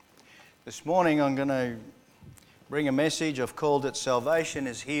This morning I'm going to bring a message. I've called it Salvation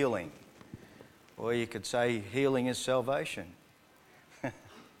is Healing. Or you could say healing is salvation. We're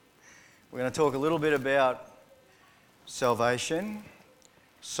going to talk a little bit about salvation,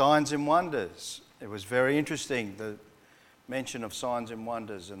 signs and wonders. It was very interesting, the mention of signs and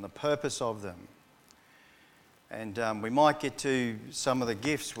wonders and the purpose of them. And we might get to some of the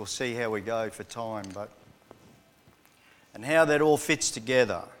gifts. We'll see how we go for time, and how that all fits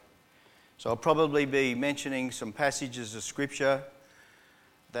together. So I'll probably be mentioning some passages of Scripture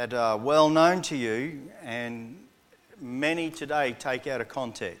that are well known to you, and many today take out of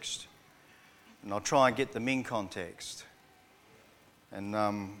context. And I'll try and get them in context. And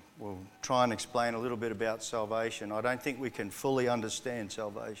we'll try and explain a little bit about salvation. I don't think we can fully understand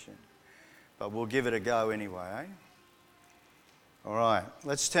salvation, but we'll give it a go anyway, eh? All right,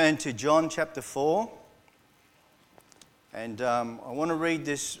 let's turn to John chapter 4. And I want to read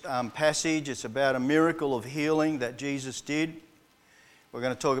this passage. It's about a miracle of healing that Jesus did. We're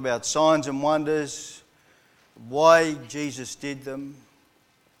going to talk about signs and wonders, why Jesus did them,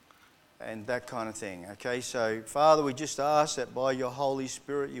 and that kind of thing. Okay, so Father, we just ask that by your Holy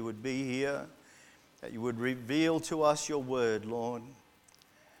Spirit you would be here, that you would reveal to us your word, Lord,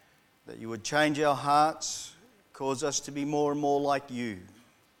 that you would change our hearts, cause us to be more and more like you.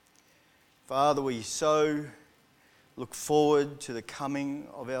 Father, we so look forward to the coming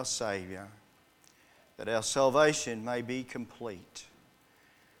of our Saviour, that our salvation may be complete.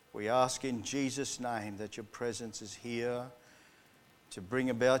 We ask in Jesus' name that your presence is here to bring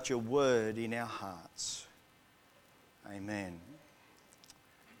about your word in our hearts. Amen.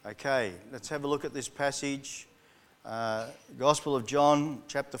 Okay, let's have a look at this passage. Gospel of John,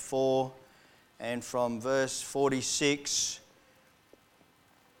 chapter 4, and from verse 46.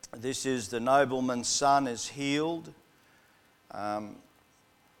 This is the nobleman's son is healed.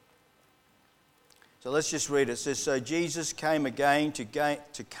 So let's just read it. It says, so Jesus came again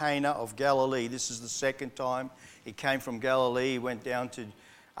to Cana of Galilee. This is the second time he came from Galilee. He went down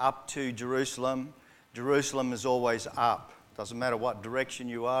up to Jerusalem. Jerusalem is always up. Doesn't matter what direction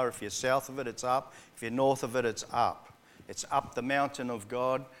you are. If you're south of it, it's up. If you're north of it, it's up. It's up the mountain of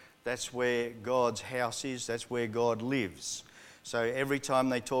God. That's where God's house is. That's where God lives. So every time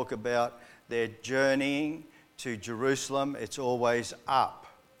they talk about their journeying to Jerusalem, it's always up.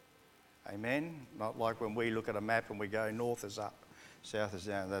 Amen? Not like when we look at a map and we go north is up, south is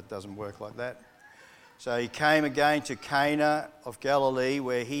down. That doesn't work like that. So he came again to Cana of Galilee,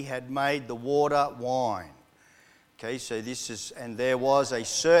 where he had made the water wine. Okay, so this is, and there was a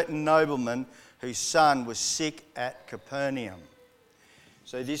certain nobleman whose son was sick at Capernaum.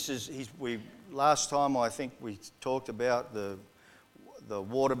 So this is, last time I think we talked about the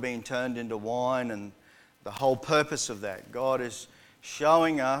water being turned into wine and the whole purpose of that. God is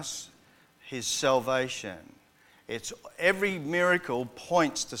showing us his salvation. It's every miracle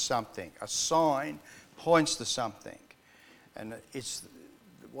points to something. A sign points to something. And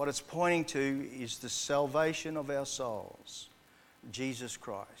what it's pointing to is the salvation of our souls, Jesus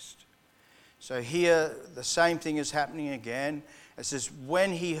Christ. So here the same thing is happening again. It says,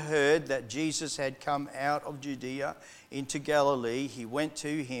 when he heard that Jesus had come out of Judea into Galilee, he went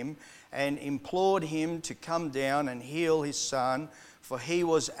to him and implored him to come down and heal his son, for he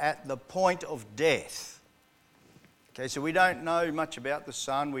was at the point of death. Okay, so we don't know much about the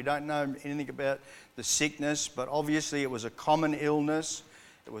son. We don't know anything about the sickness, but obviously it was a common illness.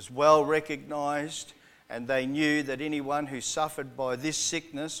 It was well recognized, and they knew that anyone who suffered by this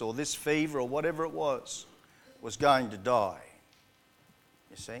sickness or this fever or whatever it was going to die.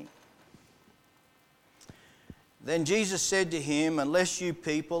 You see? Then Jesus said to him, unless you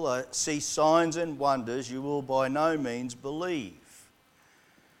people see signs and wonders, you will by no means believe.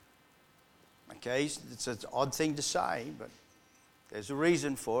 Okay, it's an odd thing to say, but there's a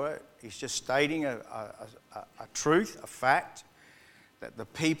reason for it. He's just stating a truth, a fact, that the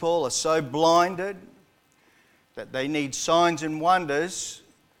people are so blinded that they need signs and wonders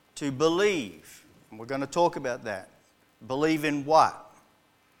to believe. And we're going to talk about that. Believe in what?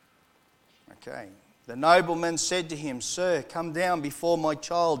 Okay. The nobleman said to him, Sir, come down before my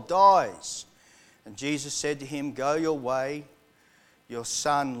child dies. And Jesus said to him, Go your way, your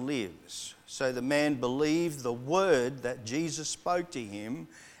son lives. So the man believed the word that Jesus spoke to him,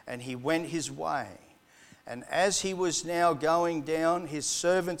 and he went his way. And as he was now going down, his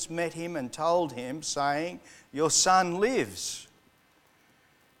servants met him and told him, saying, Your son lives.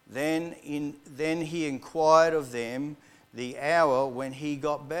 Then he inquired of them the hour when he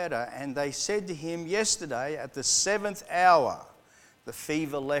got better, and they said to him, yesterday at the 7th hour the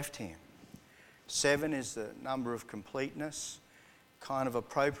fever left him. 7 is the number of completeness. kind of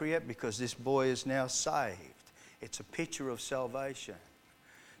appropriate because this boy is now saved. It's a picture of salvation.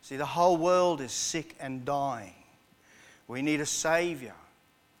 See, the whole world is sick and dying. We need a Saviour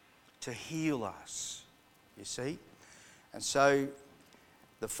to heal us, you see. And so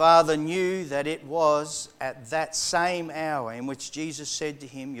the father knew that it was at that same hour in which Jesus said to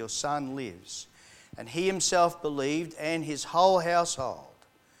him, "Your son lives." And he himself believed, and his whole household.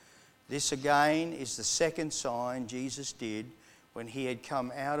 This again is the second sign Jesus did when he had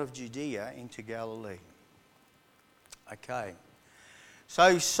come out of Judea into Galilee. Okay.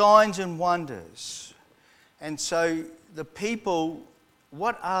 So signs and wonders. And so the people,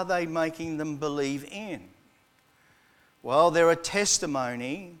 what are they making them believe in? Well, they're a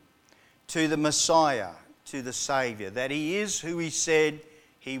testimony to the Messiah, to the Saviour, that he is who he said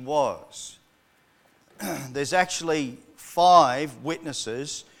he was. There's actually 5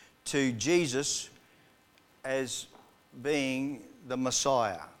 witnesses to Jesus as being the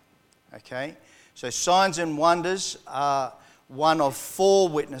Messiah. Okay? So signs and wonders are one of 4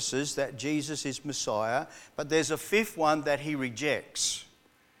 witnesses that Jesus is Messiah, but there's a 5th one that he rejects.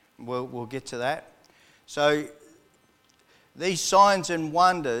 We'll get to that. So these signs and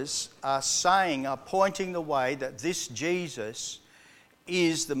wonders are pointing the way that this Jesus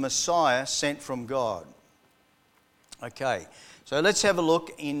is the Messiah sent from God. Okay, so let's have a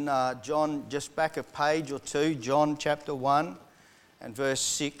look in John, just back a page or two, John chapter 1 and verse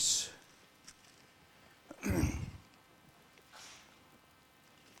 6.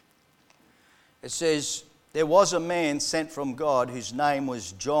 It says, "There was a man sent from God whose name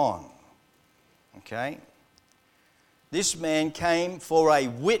was John." Okay? This man came for a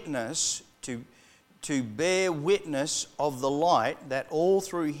witness to bear witness of the light, that all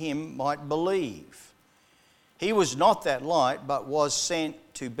through him might believe. He was not that light, but was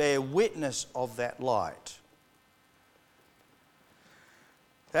sent to bear witness of that light.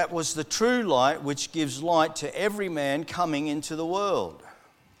 That was the true light which gives light to every man coming into the world.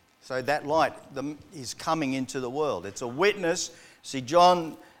 So that light is coming into the world. It's a witness. See,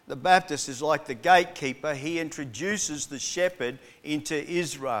 John the Baptist is like the gatekeeper. He introduces the shepherd into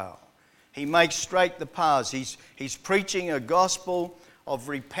Israel. He makes straight the paths. He's preaching a gospel of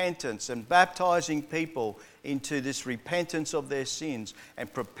repentance and baptizing people into this repentance of their sins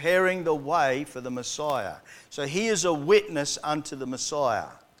and preparing the way for the Messiah. So he is a witness unto the Messiah,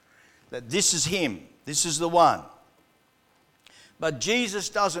 that this is him, this is the one. But Jesus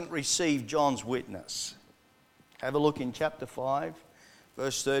doesn't receive John's witness. Have a look in chapter 5,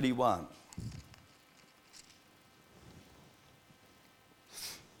 verse 31.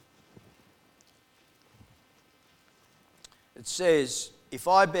 It says, "If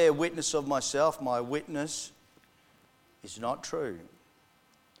I bear witness of myself, my witness is not true.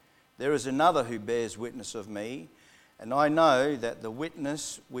 There is another who bears witness of me, and I know that the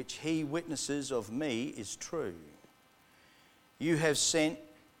witness which he witnesses of me is true. You have sent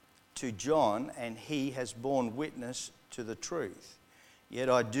to John, and he has borne witness to the truth.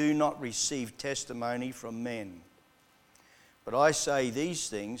 Yet I do not receive testimony from men. But I say these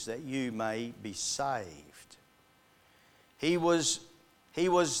things that you may be saved." He was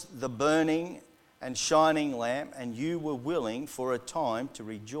the burning and shining lamp, and you were willing for a time to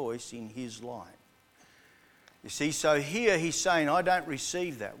rejoice in his light. You see, so here he's saying, I don't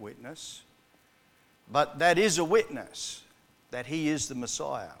receive that witness, but that is a witness that he is the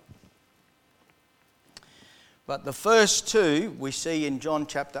Messiah. But the first 2 we see in John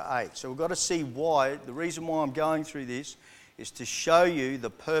chapter 8. So we've got to see why. The reason why I'm going through this is to show you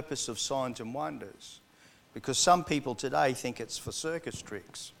the purpose of signs and wonders. Because some people today think it's for circus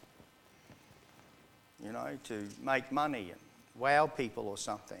tricks, to make money and wow people or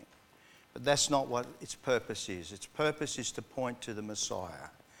something. But that's not what its purpose is. Its purpose is to point to the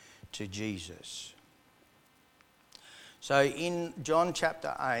Messiah, to Jesus. So in John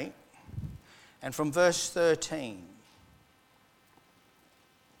chapter 8, and from verse 13,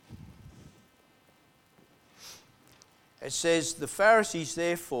 it says, "The Pharisees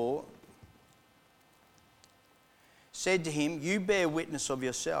therefore said to him, 'You bear witness of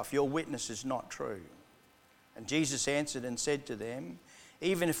yourself. Your witness is not true.' And Jesus answered and said to them,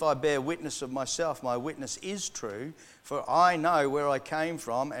 'Even if I bear witness of myself, my witness is true, for I know where I came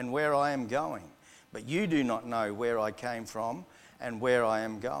from and where I am going. But you do not know where I came from and where I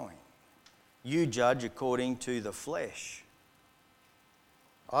am going. You judge according to the flesh.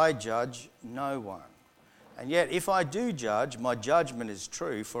 I judge no one. And yet if I do judge, my judgment is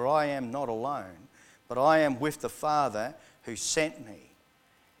true, for I am not alone, but I am with the Father who sent me.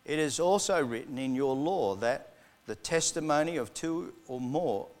 It is also written in your law that the testimony of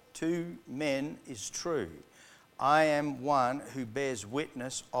 2 men is true. I am one who bears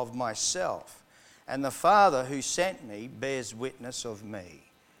witness of myself, and the Father who sent me bears witness of me.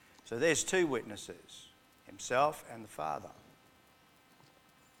 So there's two witnesses, himself and the Father.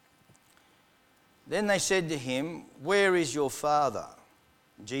 Then they said to him, "Where is your Father?"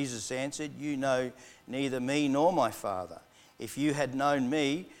 Jesus answered, "You know neither me nor my Father. If you had known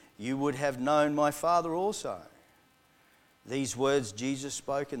me, you would have known my Father also." These words Jesus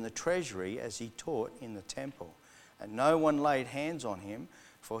spoke in the treasury as he taught in the temple, and no one laid hands on him,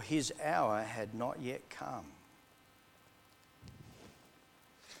 for his hour had not yet come.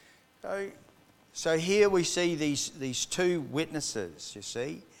 So here we see these two witnesses, you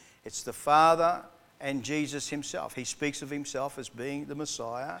see. It's the Father and Jesus himself. He speaks of himself as being the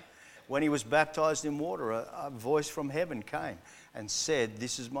Messiah. When he was baptized in water, a voice from heaven came and said,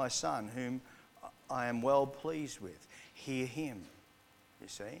 "This is my Son, whom I am well pleased with. Hear him." You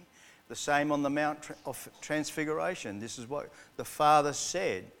see? The same on the Mount of Transfiguration. This is what the Father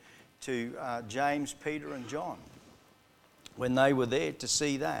said to James, Peter and John when they were there to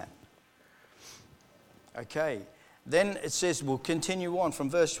see that. Okay. Then it says, we'll continue on from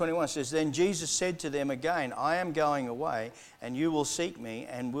verse 21. It says, "Then Jesus said to them again, I am going away, and you will seek me,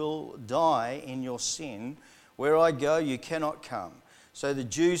 and will die in your sin. Where I go, you cannot come." So the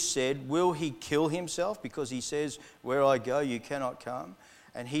Jews said, "Will he kill himself? Because he says, 'Where I go, you cannot come.'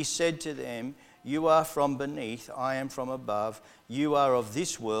 And he said to them, 'You are from beneath, I am from above. You are of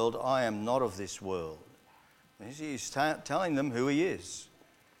this world, I am not of this world.'" He's telling them who he is.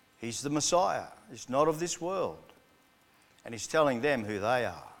 He's the Messiah. He's not of this world. And he's telling them who they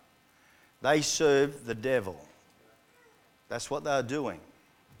are. They serve the devil. That's what they're doing.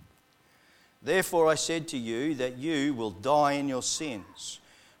 "Therefore I said to you that you will die in your sins.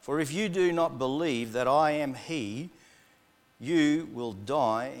 For if you do not believe that I am he, you will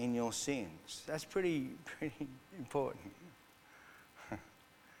die in your sins." That's pretty important.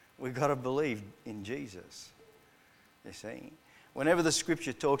 We've got to believe in Jesus. You see? Whenever the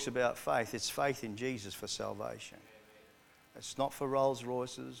scripture talks about faith, it's faith in Jesus for salvation. It's not for Rolls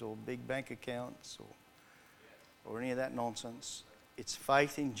Royces or big bank accounts or any of that nonsense. It's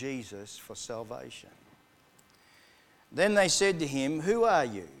faith in Jesus for salvation. Then they said to him, "Who are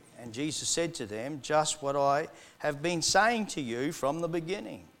you?" And Jesus said to them, "Just what I have been saying to you from the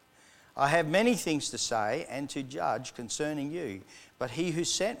beginning. I have many things to say and to judge concerning you, but he who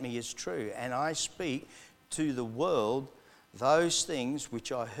sent me is true, and I speak to the world those things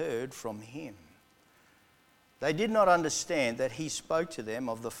which I heard from him." They did not understand that he spoke to them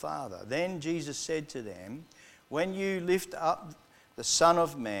of the Father. Then Jesus said to them, "When you lift up the Son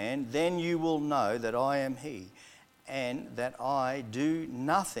of Man, then you will know that I am he, and that I do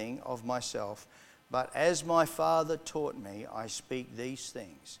nothing of myself, but as my Father taught me, I speak these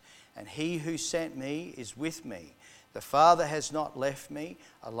things. And he who sent me is with me. The Father has not left me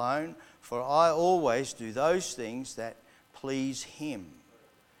alone, for I always do those things that please him."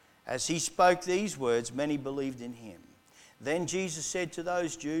 As he spoke these words, many believed in him. Then Jesus said to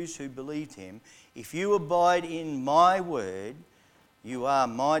those Jews who believed him, "If you abide in my word, you are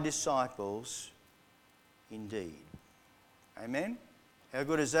my disciples indeed." Amen? How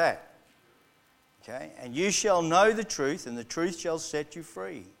good is that? Okay. "And you shall know the truth, and the truth shall set you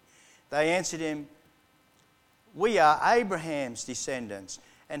free." They answered him, "We are Abraham's descendants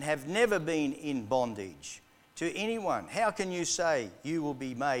and have never been in bondage to anyone. How can you say you will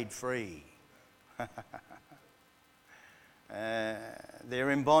be made free?"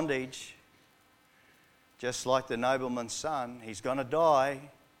 They're in bondage. Just like the nobleman's son, he's going to die.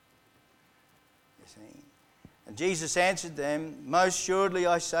 You see? And Jesus answered them, "Most surely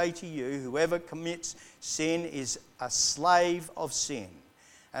I say to you, whoever commits sin is a slave of sin.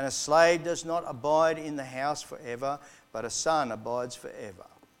 And a slave does not abide in the house forever, but a son abides forever.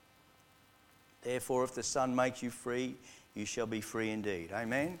 Therefore, if the Son makes you free, you shall be free indeed."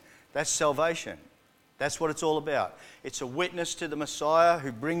 Amen? That's salvation. That's what it's all about. It's a witness to the Messiah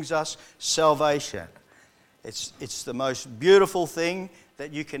who brings us salvation. It's the most beautiful thing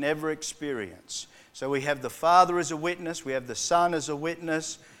that you can ever experience. So we have the Father as a witness. We have the Son as a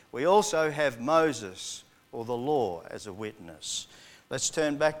witness. We also have Moses, or the law, as a witness. Let's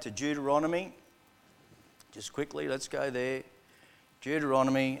turn back to Deuteronomy. Just quickly, let's go there.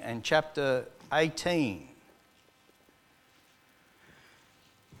 Deuteronomy and chapter 18.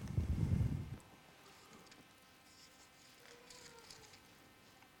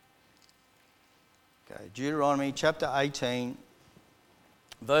 Okay, Deuteronomy chapter 18,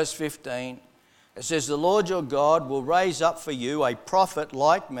 verse 15. It says, "The Lord your God will raise up for you a prophet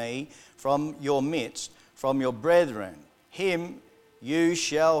like me from your midst, from your brethren. Him you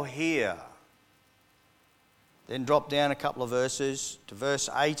shall hear." Then drop down a couple of verses to verse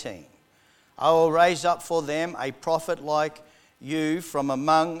 18. I will raise up for them a prophet like you from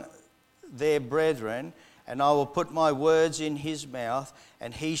among their brethren, and I will put my words in his mouth,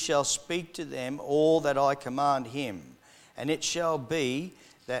 and he shall speak to them all that I command him. And it shall be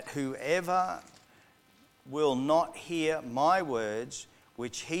that whoever will not hear my words,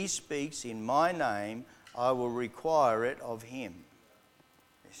 which he speaks in my name, I will require it of him.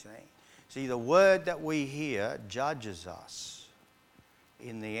 You see? See, the word that we hear judges us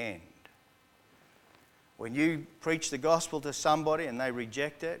in the end. When you preach the gospel to somebody and they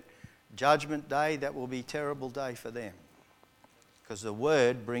reject it, Judgment Day, that will be a terrible day for them, because the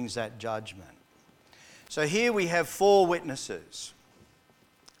word brings that judgment. So here we have 4 witnesses: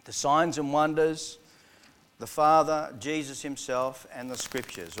 the signs and wonders, the Father, Jesus himself, and the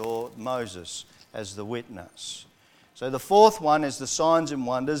Scriptures, or Moses as the witness. So the 4th one is the signs and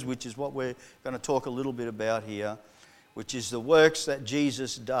wonders, which is what we're going to talk a little bit about here, which is the works that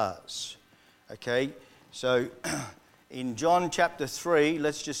Jesus does. Okay, so in John chapter 3,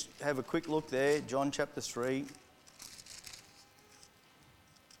 let's just have a quick look there. John chapter 3.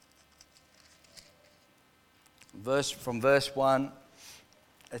 From verse 1,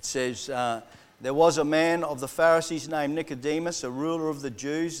 it says, there was a man of the Pharisees named Nicodemus, a ruler of the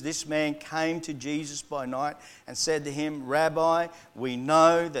Jews. This man came to Jesus by night and said to him, Rabbi, we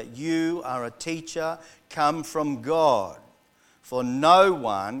know that you are a teacher come from God, for no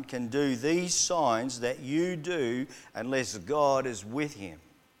one can do these signs that you do unless God is with him.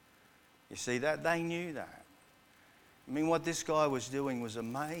 You see that? They knew that. I mean, what this guy was doing was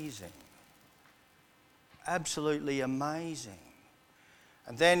amazing. Absolutely amazing.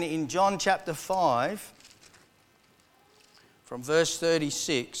 And then in John chapter 5, from verse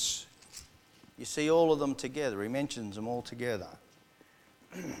 36, you see all of them together. He mentions them all together.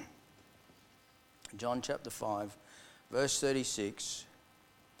 John chapter 5, verse 36,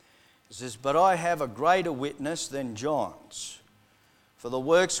 it says, But I have a greater witness than John's, for the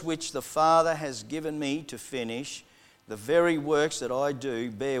works which the Father has given me to finish, the very works that I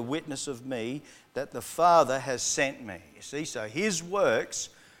do bear witness of me, that the Father has sent me. You see, so his works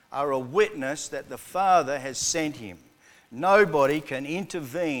are a witness that the Father has sent him. Nobody can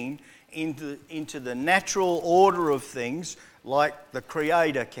intervene into the natural order of things like the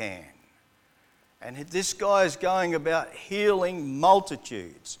Creator can. And this guy is going about healing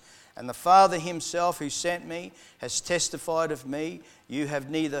multitudes. And the Father himself who sent me has testified of me. You have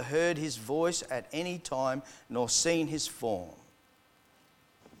neither heard his voice at any time nor seen his form.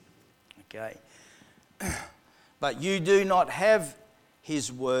 Okay. But you do not have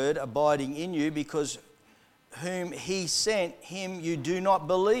his word abiding in you, because whom he sent, him you do not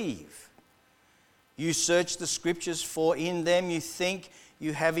believe. You search the Scriptures, for in them you think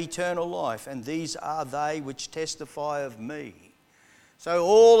you have eternal life, and these are they which testify of me. So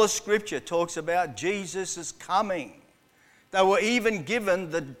all the Scripture talks about Jesus' coming. They were even given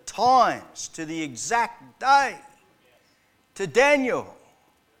the times to the exact day. To Daniel.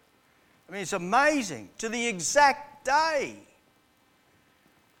 I mean, it's amazing. To the exact day.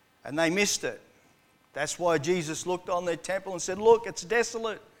 And they missed it. That's why Jesus looked on their temple and said, look, it's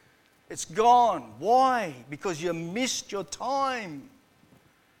desolate. It's gone. Why? Because you missed your time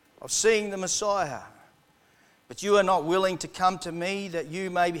of seeing the Messiah. But you are not willing to come to me that you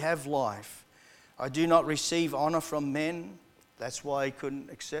may have life. I do not receive honor from men. That's why he couldn't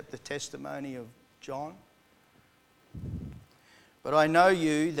accept the testimony of John. But I know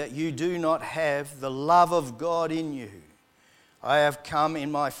you that you do not have the love of God in you. I have come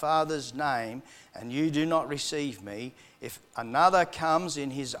in my Father's name, and you do not receive me. If another comes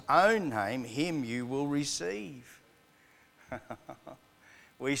in his own name, him you will receive.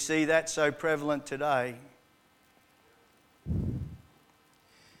 We see that so prevalent today.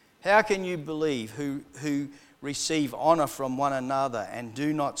 How can you believe who receive honour from one another and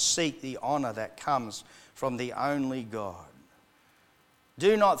do not seek the honour that comes from the only God?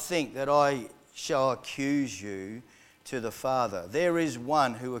 Do not think that I shall accuse you to the Father. There is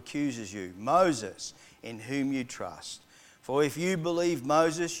one who accuses you, Moses, in whom you trust. For if you believe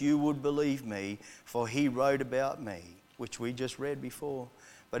Moses, you would believe me, for he wrote about me, which we just read before.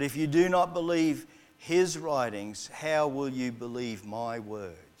 But if you do not believe his writings, how will you believe my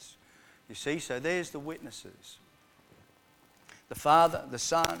words? You see, so there's the witnesses. The Father, the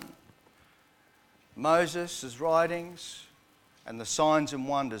Son, Moses' writings, and the signs and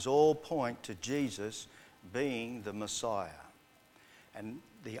wonders all point to Jesus being the Messiah. And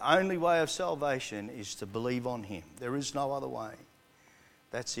the only way of salvation is to believe on him. There is no other way.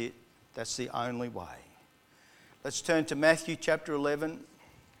 That's it. That's the only way. Let's turn to Matthew chapter 11.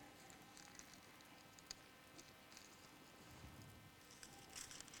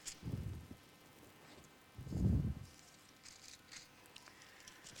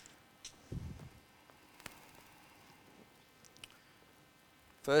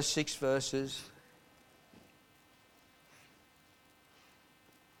 First 6 verses.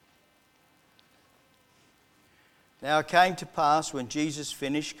 Now it came to pass when Jesus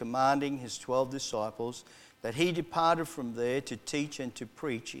finished commanding his 12 disciples that he departed from there to teach and to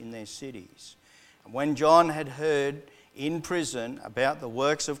preach in their cities. And when John had heard in prison about the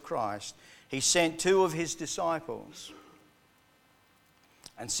works of Christ, he sent 2 of his disciples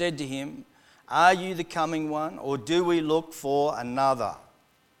and said to him, "Are you the coming one, or do we look for another?"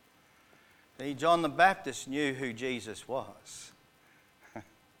 See, John the Baptist knew who Jesus was.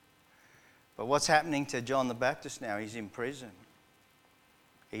 But what's happening to John the Baptist now? He's in prison.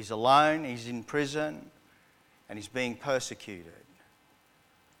 He's alone, he's in prison, and he's being persecuted.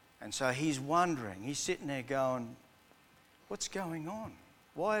 And so he's wondering, he's sitting there going, what's going on?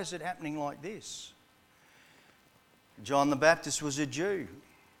 Why is it happening like this? John the Baptist was a Jew,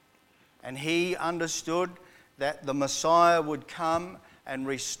 and he understood that the Messiah would come and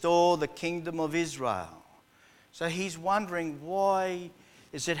restore the kingdom of Israel. So he's wondering, why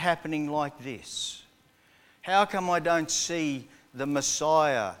is it happening like this? How come I don't see the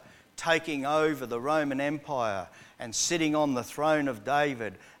Messiah taking over the Roman Empire and sitting on the throne of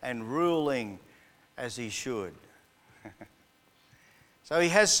David and ruling as he should? So he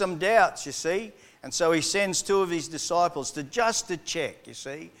has some doubts, you see, and so he sends 2 of his disciples to check, you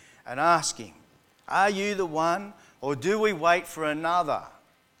see, and ask him, "Are you the one, or do we wait for another?"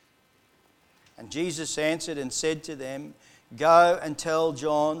 And Jesus answered and said to them, "Go and tell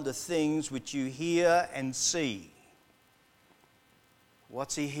John the things which you hear and see."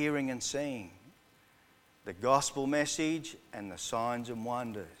 What's he hearing and seeing? The gospel message and the signs and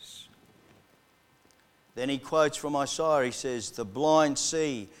wonders. Then he quotes from Isaiah. He says, "The blind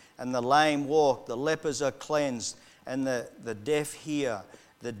see and the lame walk, the lepers are cleansed and the deaf hear.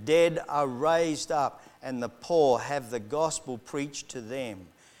 The dead are raised up and the poor have the gospel preached to them.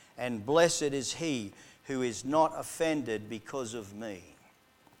 And blessed is he who is not offended because of me."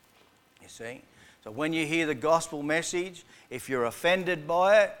 You see? So when you hear the gospel message, if you're offended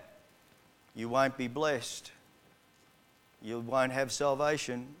by it, you won't be blessed. You won't have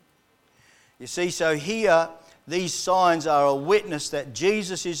salvation. You see, so here, these signs are a witness that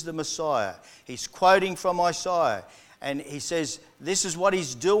Jesus is the Messiah. He's quoting from Isaiah, and he says, this is what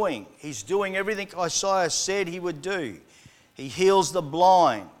he's doing. He's doing everything Isaiah said he would do. He heals the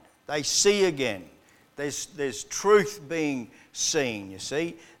blind. They see again. There's truth being seen, you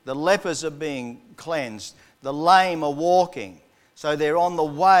see. The lepers are being cleansed. The lame are walking. So they're on the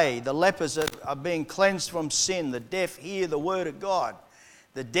way. The lepers are being cleansed from sin. The deaf hear the word of God.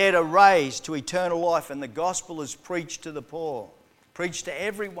 The dead are raised to eternal life, and the gospel is preached to the poor. Preached to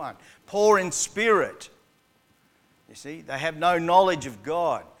everyone. Poor in spirit. You see, they have no knowledge of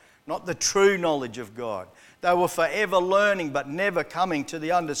God. Not the true knowledge of God. They were forever learning but never coming to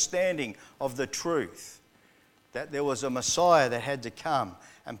the understanding of the truth. That there was a Messiah that had to come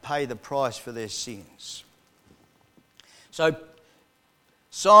and pay the price for their sins. So,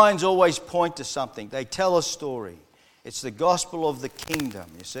 signs always point to something. They tell a story. It's the gospel of the kingdom,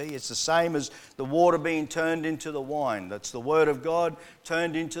 you see. It's the same as the water being turned into the wine. That's the word of God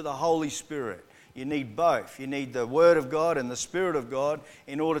turned into the Holy Spirit. You need both. You need the word of God and the Spirit of God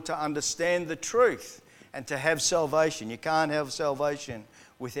in order to understand the truth and to have salvation. You can't have salvation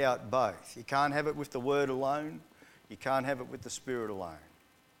without both. You can't have it with the word alone. You can't have it with the Spirit alone.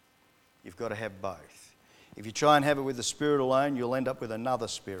 You've got to have both. If you try and have it with the Spirit alone, you'll end up with another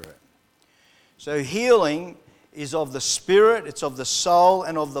spirit. So healing is of the spirit, it's of the soul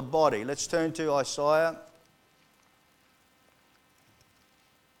and of the body. Let's turn to Isaiah.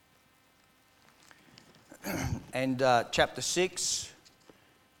 And chapter 6,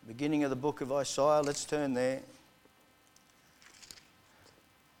 beginning of the book of Isaiah. Let's turn there.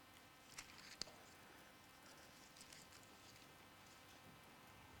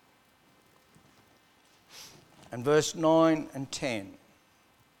 And verse 9 and 10.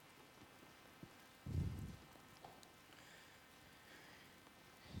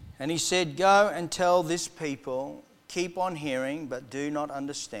 And he said, "Go and tell this people, keep on hearing, but do not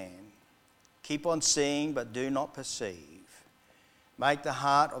understand. Keep on seeing, but do not perceive. Make the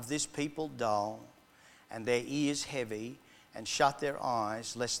heart of this people dull, and their ears heavy, and shut their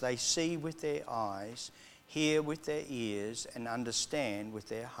eyes, lest they see with their eyes, hear with their ears, and understand with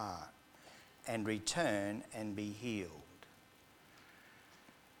their heart, and return and be healed."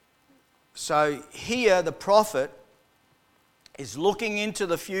 So here the prophet is looking into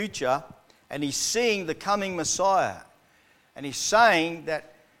the future, and he's seeing the coming Messiah. And he's saying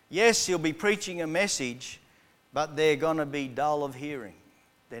that, yes, he'll be preaching a message, but they're going to be dull of hearing.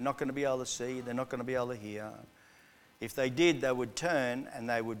 They're not going to be able to see. They're not going to be able to hear. If they did, they would turn and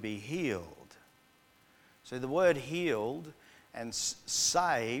they would be healed. So the word healed and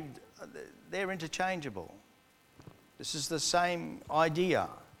saved, they're interchangeable. This is the same idea,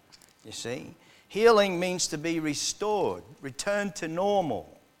 you see. Healing means to be restored, returned to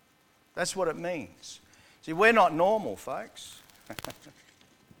normal. That's what it means. See, we're not normal, folks.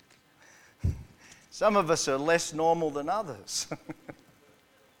 Some of us are less normal than others.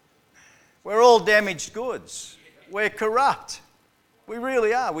 We're all damaged goods. We're corrupt. We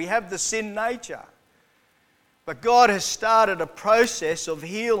really are. We have the sin nature. But God has started a process of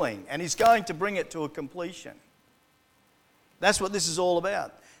healing, and He's going to bring it to a completion. That's what this is all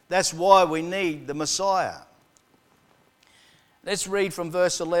about. That's why we need the Messiah. Let's read from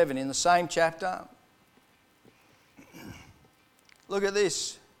verse 11 in the same chapter. Look at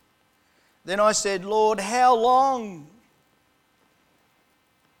this. Then I said, Lord, how long?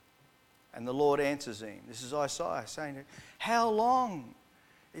 And the Lord answers him. This is Isaiah saying, how long?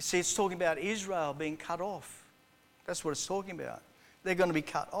 See, it's talking about Israel being cut off. That's what it's talking about. They're going to be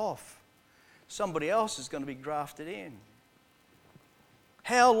cut off. Somebody else is going to be grafted in.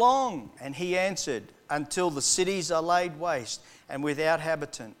 How long? And he answered, until the cities are laid waste and without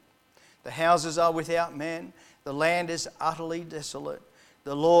habitant. The houses are without men. The land is utterly desolate.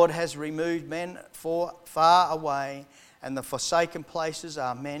 The Lord has removed men far away, and the forsaken places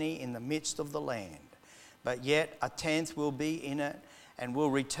are many in the midst of the land. But yet a tenth will be in it, and will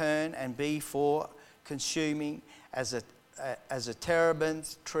return and be for consuming as a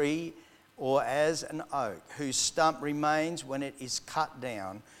terebinth tree, or as an oak, whose stump remains when it is cut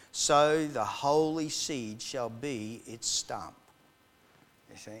down, so the holy seed shall be its stump.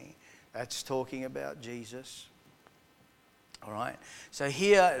 You see, that's talking about Jesus. All right, so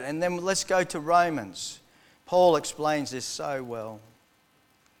here, and then let's go to Romans. Paul explains this so well.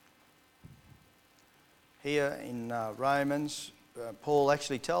 Here in Romans, Paul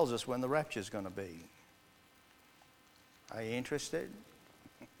actually tells us when the rapture is going to be. Are you interested?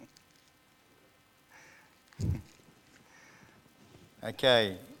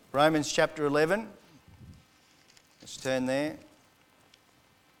 Okay, Romans chapter 11. Let's turn there.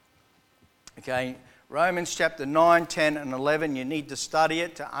 Okay, Romans chapter 9, 10 and 11. You need to study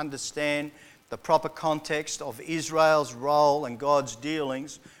it to understand the proper context of Israel's role and God's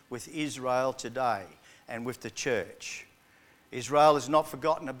dealings with Israel today and with the church. Israel is not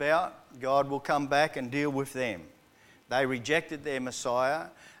forgotten about. God will come back and deal with them. They rejected their Messiah.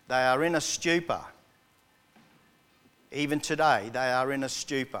 They are in a stupor. Even today, they are in a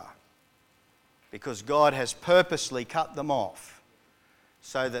stupor because God has purposely cut them off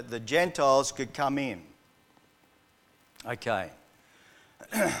so that the Gentiles could come in. Okay,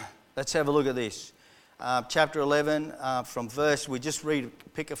 let's have a look at this. Chapter 11, from verse, we just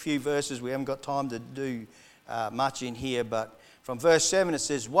pick a few verses. We haven't got time to do much in here, but from verse 7 it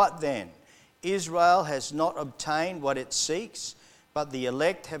says, what then? Israel has not obtained what it seeks, but the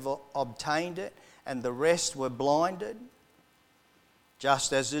elect have obtained it, and the rest were blinded.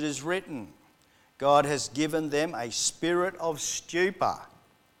 Just as it is written, God has given them a spirit of stupor,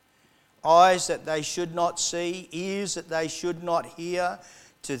 eyes that they should not see, ears that they should not hear,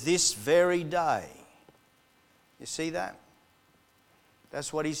 to this very day. You see that?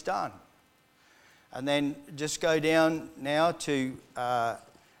 That's what he's done. And then just go down now to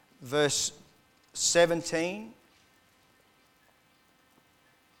verse 17.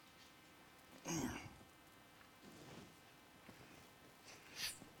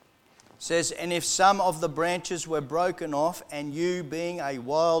 Says, and if some of the branches were broken off, and you, being a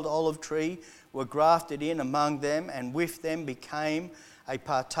wild olive tree, were grafted in among them, and with them became a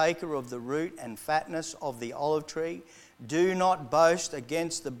partaker of the root and fatness of the olive tree, do not boast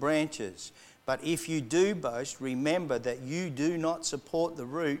against the branches. But if you do boast, remember that you do not support the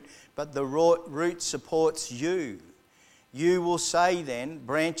root, but the root supports you. You will say then,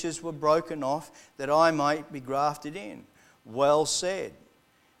 branches were broken off that I might be grafted in. Well said.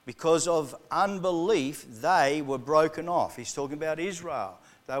 Because of unbelief, they were broken off. He's talking about Israel.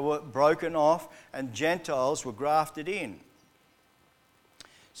 They were broken off and Gentiles were grafted in.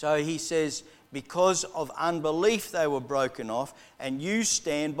 So he says, because of unbelief they were broken off, and you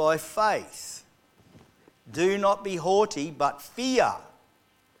stand by faith. Do not be haughty, but fear.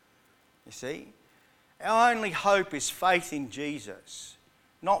 You see? Our only hope is faith in Jesus.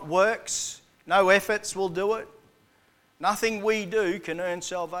 Not works. No efforts will do it. Nothing we do can earn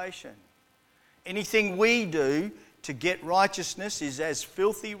salvation. Anything we do to get righteousness is as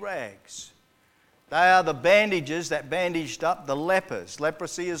filthy rags. They are the bandages that bandaged up the lepers.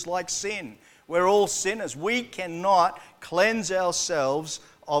 Leprosy is like sin. We're all sinners. We cannot cleanse ourselves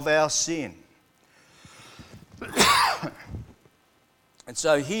of our sin. And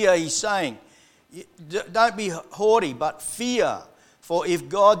so here he's saying, don't be haughty, but fear. For if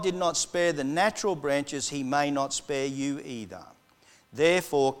God did not spare the natural branches, he may not spare you either.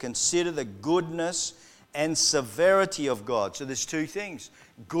 Therefore, consider the goodness and severity of God. So there's two things,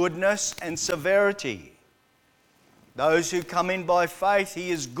 goodness and severity. Those who come in by faith,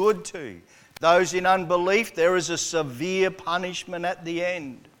 he is good to. Those in unbelief, there is a severe punishment at the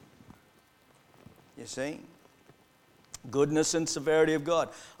end. You see? Goodness and severity of God.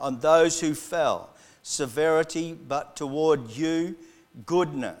 On those who fell, severity, but toward you,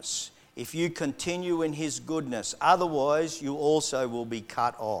 goodness. If you continue in his goodness, otherwise you also will be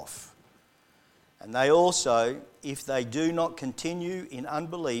cut off. And they also, if they do not continue in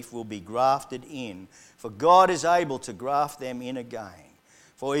unbelief, will be grafted in. For God is able to graft them in again.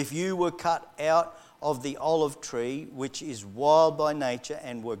 For if you were cut out of the olive tree, which is wild by nature,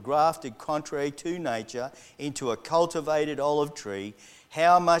 and were grafted contrary to nature into a cultivated olive tree,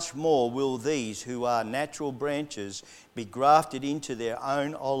 how much more will these who are natural branches be grafted into their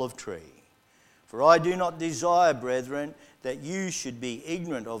own olive tree? For I do not desire, brethren, that you should be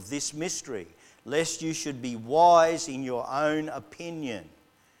ignorant of this mystery, lest you should be wise in your own opinion.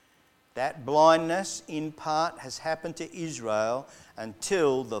 That blindness in part has happened to Israel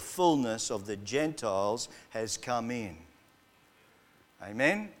until the fullness of the Gentiles has come in.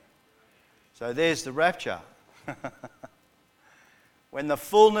 Amen? So there's the rapture. When the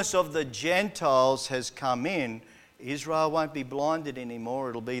fullness of the Gentiles has come in, Israel won't be blinded anymore.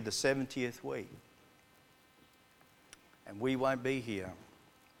 It'll be the 70th week. And we won't be here.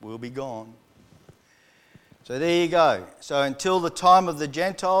 We'll be gone. So there you go. So until the time of the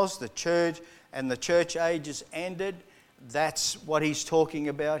Gentiles, the church and the church age is ended, that's what he's talking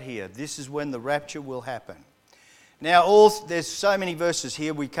about here. This is when the rapture will happen. Now, there's so many verses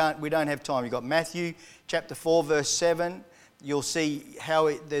here, we don't have time. You've got Matthew chapter 4, verse 7. You'll see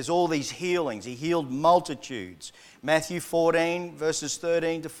how there's all these healings. He healed multitudes. Matthew 14, verses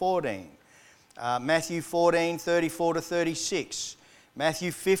 13 to 14. Matthew 14, 34 to 36.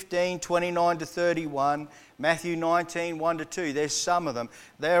 Matthew 15, 29 to 31. Matthew 19, 1 to 2. There's some of them.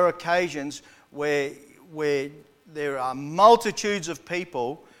 There are occasions where there are multitudes of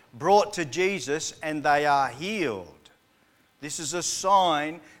people brought to Jesus and they are healed. This is a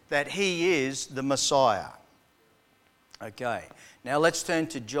sign that he is the Messiah. Okay, now let's turn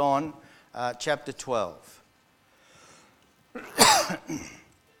to John chapter 12.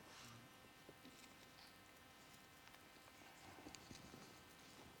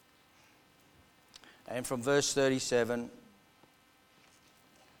 And from verse 37,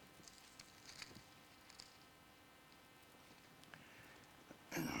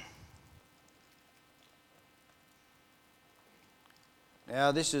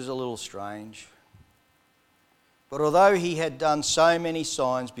 now this is a little strange. But although he had done so many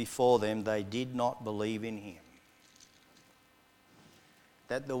signs before them, they did not believe in him.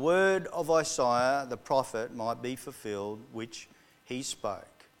 That the word of Isaiah the prophet might be fulfilled, which he spoke.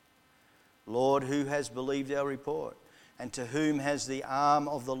 Lord, who has believed our report? And to whom has the arm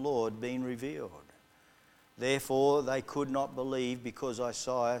of the Lord been revealed? Therefore they could not believe, because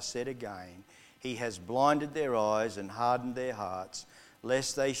Isaiah said again, he has blinded their eyes and hardened their hearts,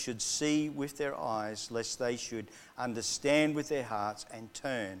 lest they should see with their eyes, lest they should understand with their hearts and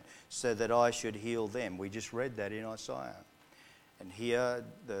turn, so that I should heal them. We just read that in Isaiah. And here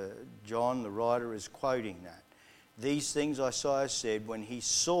John, the writer, is quoting that. These things Isaiah said when he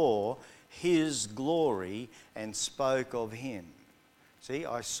saw his glory and spoke of him. See,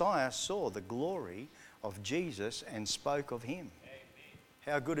 Isaiah saw the glory of Jesus and spoke of him. Amen.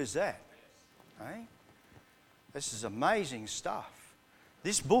 How good is that? Yes. Eh? This is amazing stuff.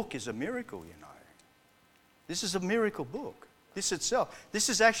 This book is a miracle, you know. This is a miracle book. This itself. This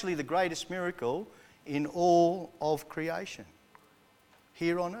is actually the greatest miracle in all of creation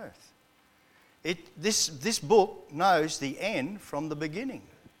here on earth. This book knows the end from the beginning.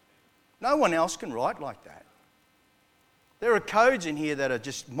 No one else can write like that. There are codes in here that are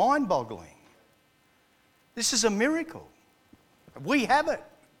just mind-boggling. This is a miracle. We have it.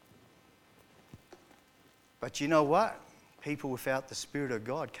 But you know what? People without the Spirit of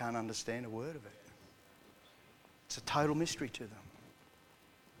God can't understand a word of it. It's a total mystery to them.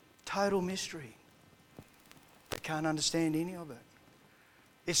 Total mystery. They can't understand any of it.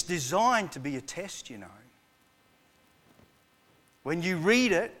 It's designed to be a test, you know. When you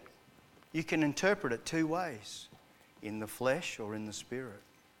read it, you can interpret it two ways, in the flesh or in the spirit.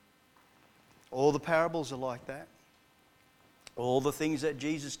 All the parables are like that. All the things that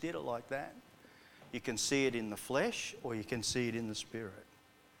Jesus did are like that. You can see it in the flesh or you can see it in the spirit.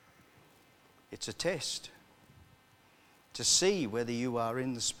 It's a test. to see whether you are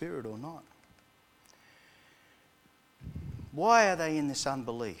in the Spirit or not. Why are they in this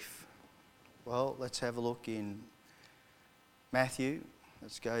unbelief? Well, let's have a look in Matthew.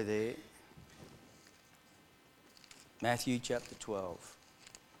 Let's go there. Matthew chapter 12.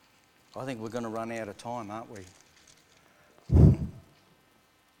 I think we're going to run out of time, aren't we?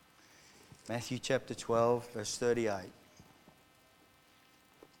 Matthew chapter 12, verse 38.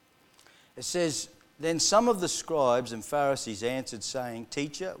 It says, "Then some of the scribes and Pharisees answered, saying,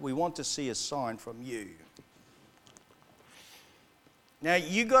 'Teacher, we want to see a sign from you.'" Now,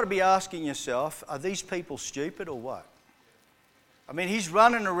 you've got to be asking yourself, are these people stupid or what? I mean, he's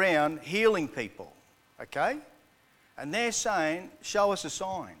running around healing people, okay? And they're saying, show us a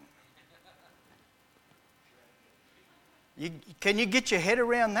sign. Can you get your head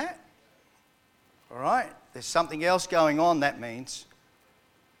around that? All right? There's something else going on, that means.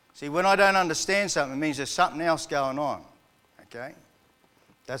 See, when I don't understand something, it means there's something else going on, okay?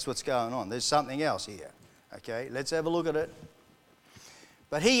 That's what's going on. There's something else here, okay? Let's have a look at it.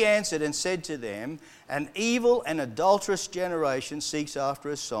 But he answered and said to them, "An evil and adulterous generation seeks after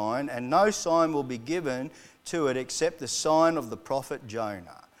a sign, and no sign will be given to it except the sign of the prophet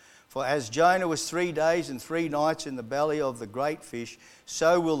Jonah. For as Jonah was 3 days and 3 nights in the belly of the great fish,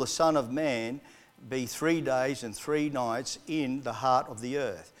 so will the Son of Man be 3 days and 3 nights in the heart of the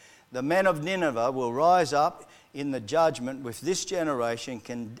earth. The men of Nineveh will rise up in the judgment with this generation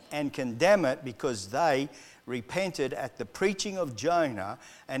and condemn it, because they repented at the preaching of Jonah,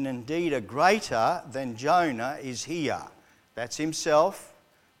 and indeed a greater than Jonah is here." That's himself.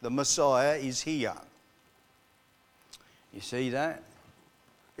 The Messiah is here. You see that?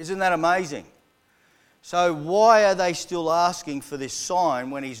 Isn't that amazing? So why are they still asking for this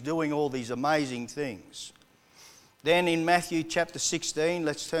sign when he's doing all these amazing things? Then in Matthew chapter 16,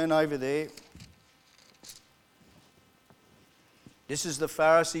 let's turn over there. This is the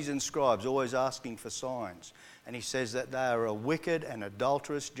Pharisees and scribes always asking for signs. And he says that they are a wicked and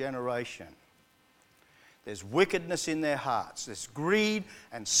adulterous generation. There's wickedness in their hearts. There's greed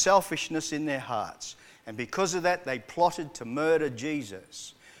and selfishness in their hearts. And because of that, they plotted to murder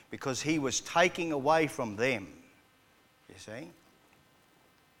Jesus, because he was taking away from them. You see?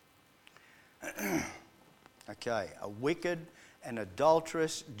 Okay, a wicked and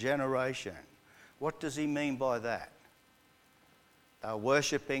adulterous generation. What does he mean by that? They're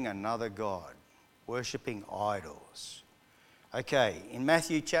worshipping another god, worshipping idols. Okay, in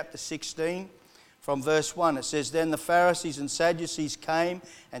Matthew chapter 16, from verse 1, it says, "Then the Pharisees and Sadducees came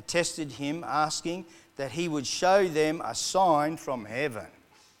and tested him, asking that he would show them a sign from heaven."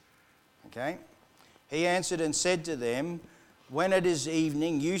 Okay? He answered and said to them, "When it is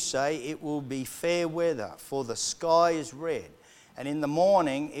evening, you say it will be fair weather, for the sky is red. And in the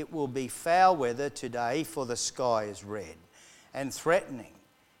morning it will be foul weather today, for the sky is red and threatening.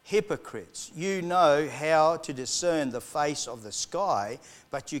 Hypocrites, you know how to discern the face of the sky,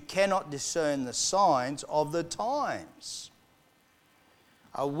 but you cannot discern the signs of the times.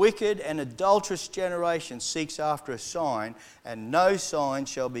 A wicked and adulterous generation seeks after a sign, and no sign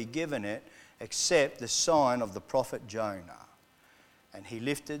shall be given it except the sign of the prophet Jonah." And he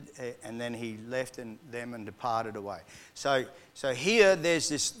then he left them and departed away. So here there's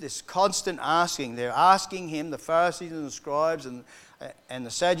this constant asking. They're asking him, the Pharisees and the scribes and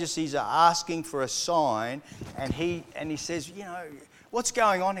the Sadducees are asking for a sign, and he says, what's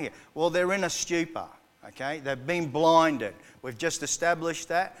going on here? Well, they're in a stupor. Okay, they've been blinded. We've just established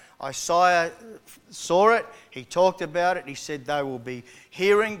that. Isaiah saw it. He talked about it. He said they will be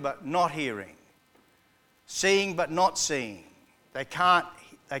hearing but not hearing, seeing but not seeing. They can't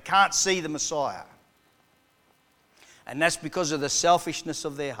see the Messiah. And that's because of the selfishness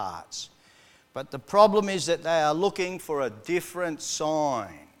of their hearts. But the problem is that they are looking for a different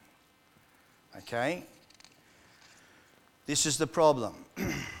sign. Okay? This is the problem.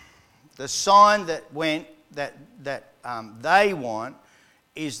 The sign that they want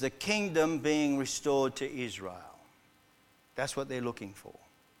is the kingdom being restored to Israel. That's what they're looking for.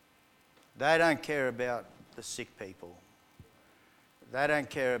 They don't care about the sick people. They don't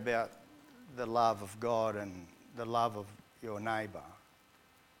care about the love of God and the love of your neighbour,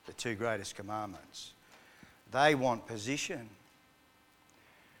 the 2 greatest commandments. They want position.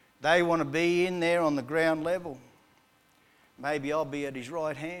 They want to be in there on the ground level. Maybe I'll be at his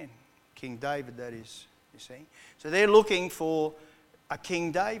right hand. King David, that is, you see. So they're looking for a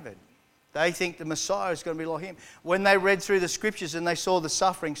King David. They think the Messiah is going to be like him. When they read through the scriptures and they saw the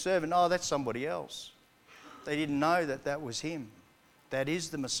suffering servant, oh, that's somebody else. They didn't know that was him. That is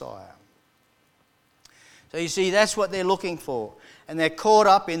the Messiah. So you see, that's what they're looking for. And they're caught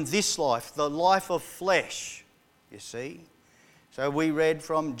up in this life, the life of flesh. you see. So we read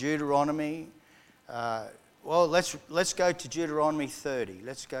from Deuteronomy. Let's go to Deuteronomy 30.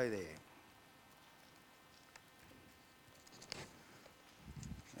 Let's go there.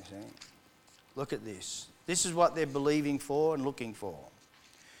 You see? Look at this. This is what they're believing for and looking for.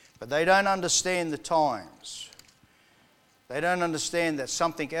 But they don't understand the times. They don't understand that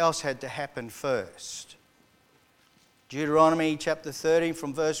something else had to happen first. Deuteronomy chapter 30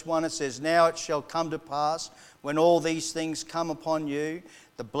 from verse 1, it says, "Now it shall come to pass when all these things come upon you,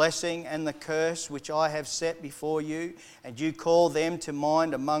 the blessing and the curse which I have set before you, and you call them to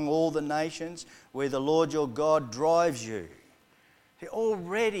mind among all the nations where the Lord your God drives you."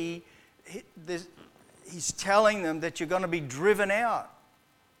 He's telling them that you're going to be driven out.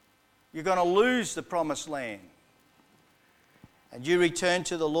 You're going to lose the promised land. "And you return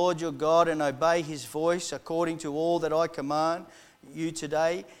to the Lord your God and obey his voice according to all that I command you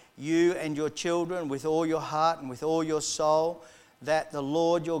today, you and your children, with all your heart and with all your soul, that the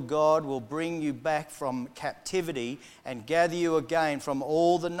Lord your God will bring you back from captivity and gather you again from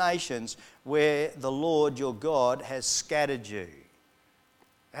all the nations where the Lord your God has scattered you."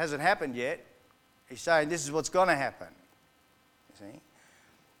 It hasn't happened yet. He's saying this is what's going to happen. You see?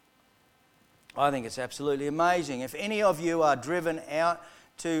 I think it's absolutely amazing. If any of you are driven out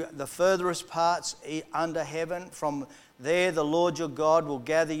to the furthest parts under heaven, from there the Lord your God will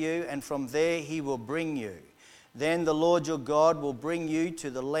gather you, and from there he will bring you. Then the Lord your God will bring you to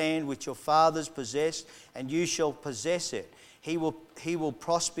the land which your fathers possessed, and you shall possess it. He will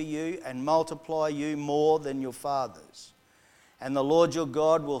prosper you and multiply you more than your fathers. And the Lord your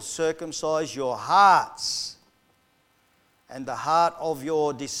God will circumcise your hearts and the heart of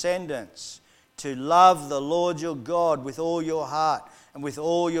your descendants, to love the Lord your God with all your heart and with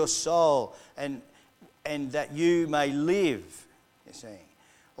all your soul, and that you may live, you see.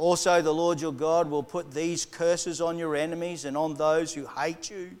 Also the Lord your God will put these curses on your enemies and on those who hate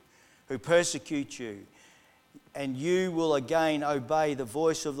you, who persecute you. And you will again obey the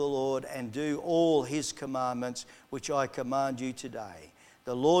voice of the Lord and do all his commandments which I command you today.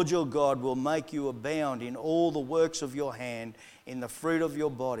 The Lord your God will make you abound in all the works of your hand, in the fruit of your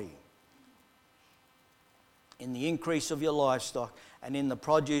body, in the increase of your livestock, and in the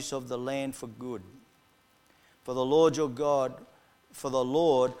produce of the land for good. For the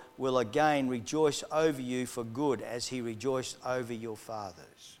Lord will again rejoice over you for good, as he rejoiced over your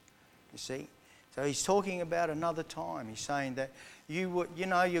fathers. You see? So he's talking about another time. He's saying that you're going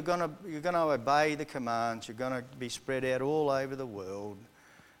to obey the commands. You're going to be spread out all over the world,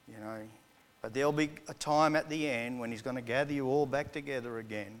 you know. But there'll be a time at the end when he's going to gather you all back together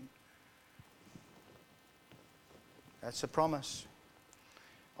again. That's a promise.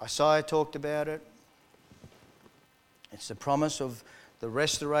 Isaiah talked about it. It's the promise of the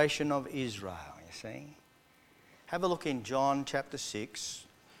restoration of Israel, you see. Have a look in John chapter 6.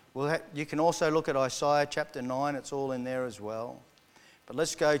 You can also look at Isaiah chapter 9. It's all in there as well. But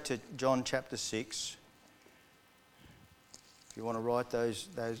let's go to John chapter 6. If you want to write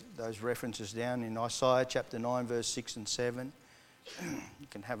those references down in Isaiah chapter 9, verse 6 and 7. You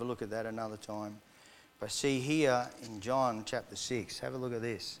can have a look at that another time. But see here in John chapter 6, have a look at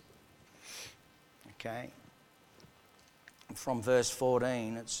this. Okay. From verse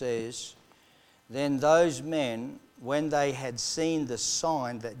 14 it says, "Then those men, when they had seen the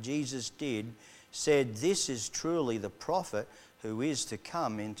sign that Jesus did, said, 'This is truly the prophet who is to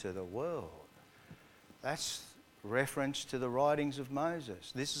come into the world.'" That's reference to the writings of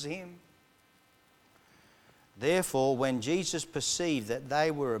Moses. This is him. "Therefore, when Jesus perceived that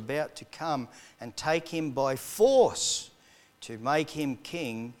they were about to come and take him by force to make him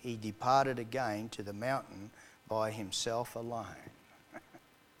king, he departed again to the mountain by himself alone."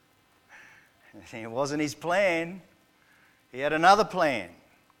 It wasn't his plan. He had another plan.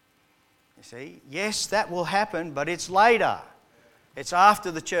 You see, yes, that will happen, but it's later. It's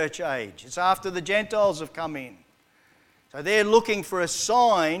after the church age. It's after the Gentiles have come in. So they're looking for a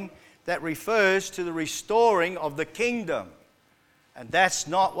sign that refers to the restoring of the kingdom. And that's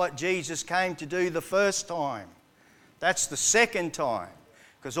not what Jesus came to do the first time. That's the second time.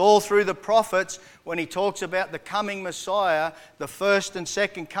 Because all through the prophets, when he talks about the coming Messiah, the first and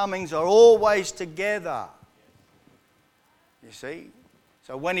second comings are always together. You see?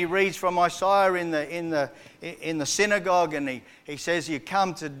 So when he reads from Isaiah in the synagogue, and he says, "You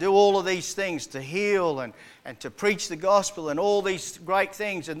come to do all of these things, to heal and to preach the gospel and all these great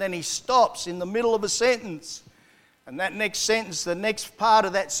things," and then he stops in the middle of a sentence. And that next sentence, the next part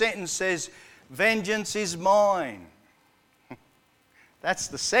of that sentence says, "Vengeance is mine." That's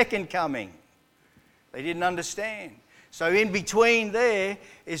the second coming. They didn't understand. So in between there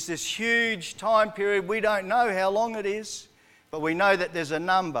is this huge time period. We don't know how long it is, but we know that there's a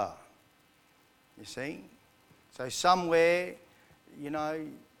number. You see? So somewhere,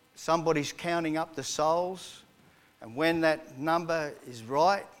 somebody's counting up the souls, and when that number is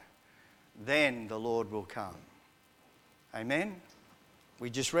right, then the Lord will come. Amen? We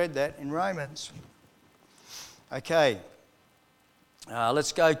just read that in Romans. Okay.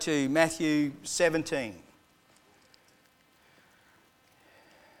 Let's go to Matthew 17.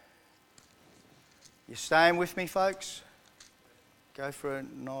 You staying with me, folks? Go for a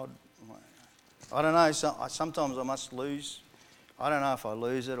nod. I don't know. Sometimes I must lose. I don't know if I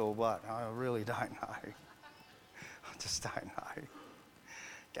lose it or what. I really don't know. I just don't know.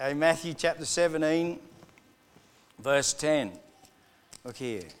 Okay, Matthew chapter 17, verse 10. Look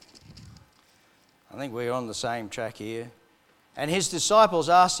here. I think we're on the same track here. And his disciples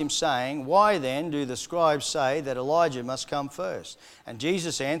asked him, saying, Why then do the scribes say that Elijah must come first? And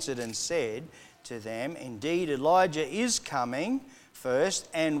Jesus answered and said to them, Indeed, Elijah is coming first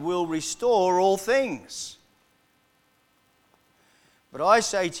and will restore all things. But I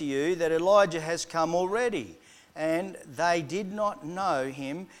say to you that Elijah has come already, and they did not know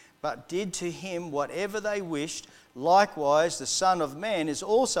him, but did to him whatever they wished. Likewise, the Son of Man is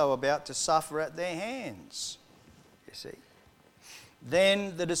also about to suffer at their hands. You see?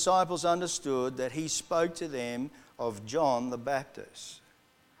 Then the disciples understood that he spoke to them of John the Baptist.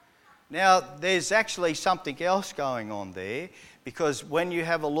 Now, there's actually something else going on there, because when you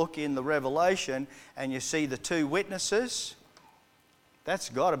have a look in the Revelation and you see the two witnesses, that's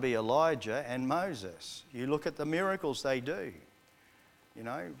got to be Elijah and Moses. You look at the miracles they do.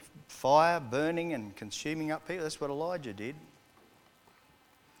 Fire burning and consuming up people. That's what Elijah did.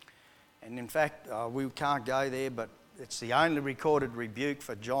 And in fact, we can't go there, but it's the only recorded rebuke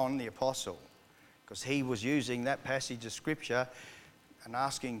for John the Apostle, because he was using that passage of Scripture and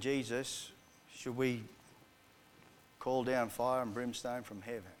asking Jesus, should we call down fire and brimstone from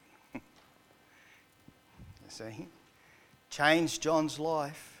heaven? You see? Changed John's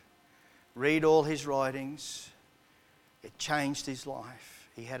life. Read all his writings. It changed his life.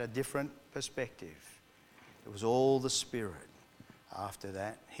 He had a different perspective. It was all the Spirit. After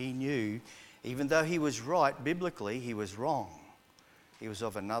that, he knew, even though he was right biblically, he was wrong. He was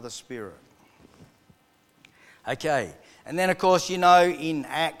of another spirit. Okay, and then of course, in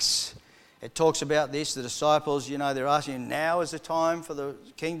Acts, it talks about this. The disciples, they're asking, now is the time for the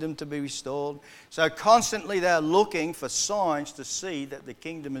kingdom to be restored. So constantly they're looking for signs to see that the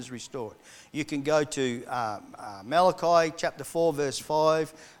kingdom is restored. You can go to Malachi chapter 4 verse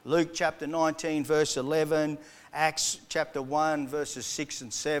 5, Luke chapter 19 verse 11, Acts chapter 1 verses 6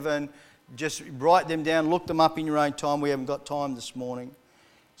 and 7. Just write them down, look them up in your own time. We haven't got time this morning.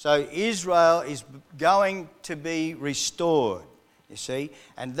 So Israel is going to be restored, you see.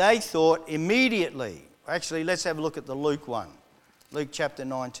 And they thought immediately. Actually, let's have a look at the Luke one. Luke chapter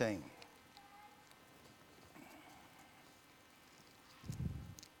 19.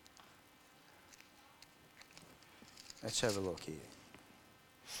 Let's have a look here.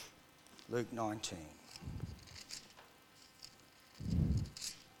 Luke 19.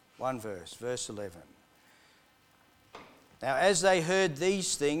 One verse, verse 11. Now, as they heard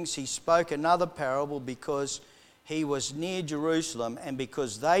these things, he spoke another parable, because he was near Jerusalem, and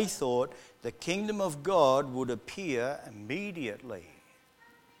because they thought the kingdom of God would appear immediately.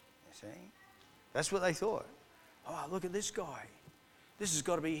 You see? That's what they thought. Oh, look at this guy. This has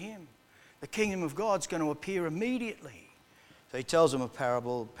got to be him. The kingdom of God's going to appear immediately. So he tells them a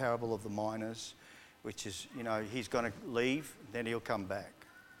parable of the miners, which is, he's going to leave, then he'll come back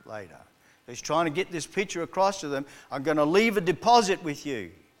later. He's trying to get this picture across to them. I'm going to leave a deposit with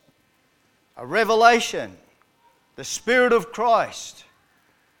you. A revelation. The Spirit of Christ.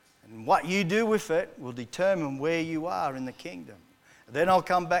 And what you do with it will determine where you are in the kingdom. Then I'll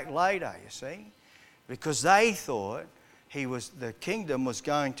come back later, you see. Because they thought the kingdom was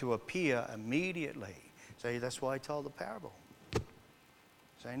going to appear immediately. So that's why he told the parable.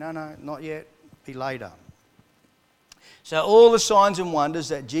 Say, no, not yet. Be later. So all the signs and wonders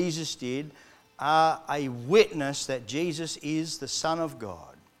that Jesus did are a witness that Jesus is the Son of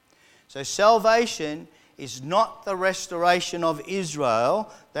God. So salvation is not the restoration of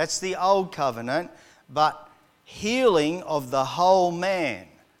Israel, that's the old covenant, but healing of the whole man,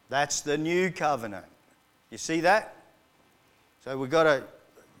 that's the new covenant. You see that? So we've got to,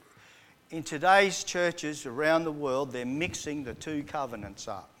 in today's churches around the world, they're mixing the two covenants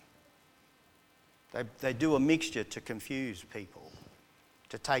up. They do a mixture to confuse people,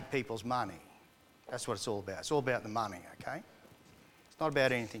 to take people's money. That's what it's all about. It's all about the money, okay? It's not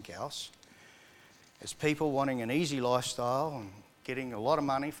about anything else. There's people wanting an easy lifestyle and getting a lot of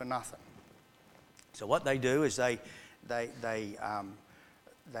money for nothing. So what they do is they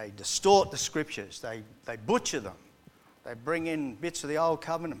distort the scriptures. They butcher them. They bring in bits of the old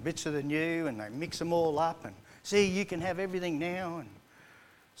covenant and bits of the new, and they mix them all up and see, you can have everything now. And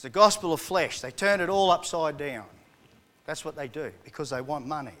it's the gospel of flesh. They turn it all upside down. That's what they do because they want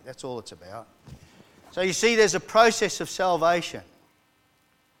money. That's all it's about. So you see, there's a process of salvation.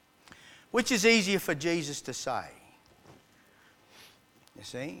 Which is easier for Jesus to say? You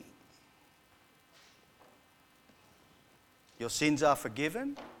see? Your sins are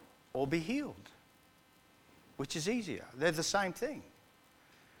forgiven or be healed. Which is easier? They're the same thing.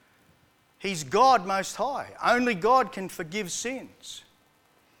 He's God Most High. Only God can forgive sins.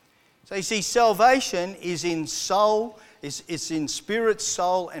 So you see, salvation is in soul, it's in spirit,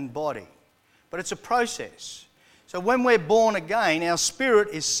 soul and body. But it's a process. So when we're born again, our spirit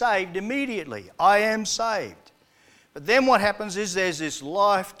is saved immediately. I am saved. But then what happens is there's this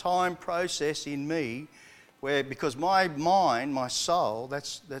lifetime process in me where, because my mind, my soul,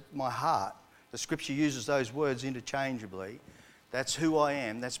 that's my heart, the scripture uses those words interchangeably, that's who I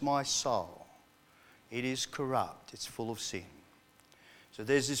am, that's my soul. It is corrupt, it's full of sin. So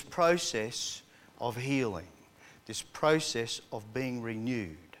there's this process of healing, this process of being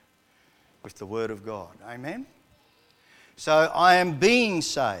renewed with the Word of God. Amen? So I am being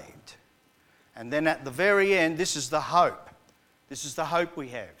saved. And then at the very end, this is the hope. This is the hope we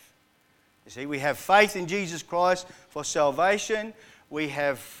have. You see, we have faith in Jesus Christ for salvation. We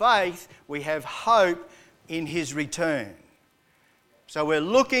have faith, we have hope in His return. So we're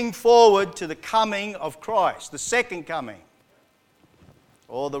looking forward to the coming of Christ, the second coming,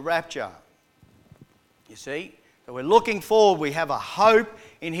 or the rapture. You see? So we're looking forward, we have a hope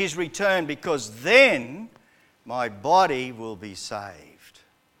in His return, because then my body will be saved.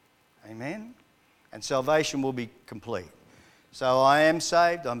 Amen? And salvation will be complete. So I am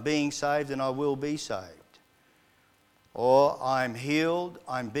saved, I'm being saved, and I will be saved. Or I'm healed,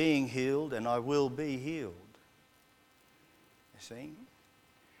 I'm being healed, and I will be healed. You see?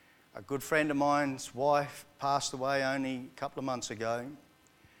 A good friend of mine's wife passed away only a couple of months ago,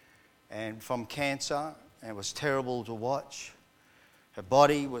 and from cancer, and it was terrible to watch. Her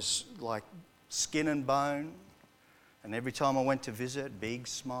body was like skin and bone, and every time I went to visit, big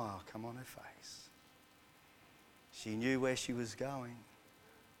smile come on her face. She knew where she was going.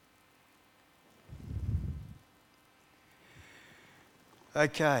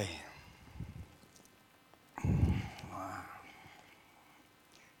 Okay.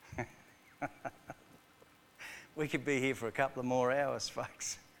 We could be here for a couple of more hours,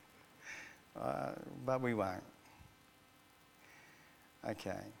 folks. But we won't.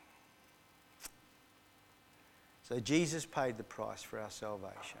 Okay. So Jesus paid the price for our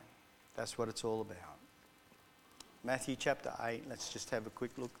salvation. That's what it's all about. Matthew chapter 8, let's just have a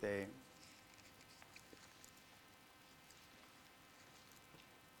quick look there.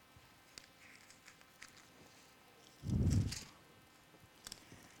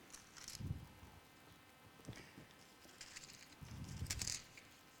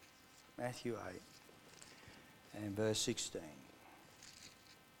 Matthew 8 and verse 16.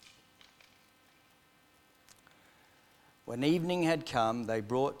 When evening had come, they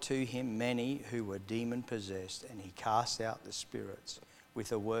brought to him many who were demon-possessed, and he cast out the spirits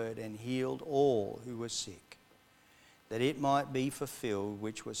with a word and healed all who were sick, that it might be fulfilled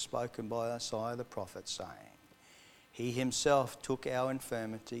which was spoken by Isaiah the prophet, saying, He himself took our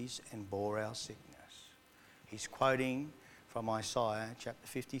infirmities and bore our sickness. He's quoting from Isaiah chapter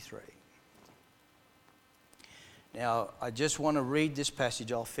 53. Now, I just want to read this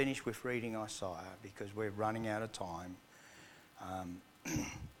passage. I'll finish with reading Isaiah because we're running out of time.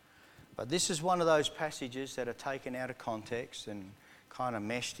 But this is one of those passages that are taken out of context and kind of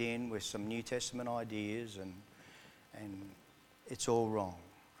meshed in with some New Testament ideas, and it's all wrong.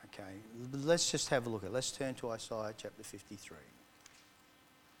 Okay, let's just have a look at it. Let's turn to Isaiah chapter 53.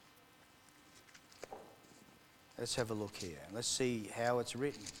 Let's have a look here. Let's see how it's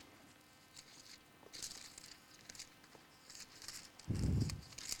written.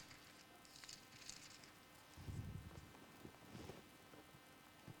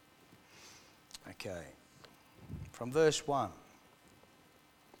 Okay, from verse 1.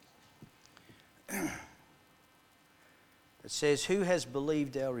 It says, Who has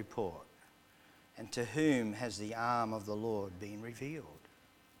believed our report, and to whom has the arm of the Lord been revealed?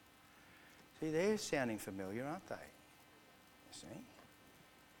 See, they're sounding familiar, aren't they? You see?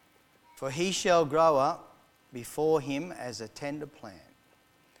 For he shall grow up before him as a tender plant,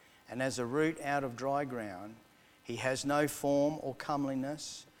 and as a root out of dry ground. He has no form or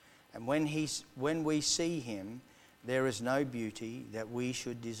comeliness, And when we see him, there is no beauty that we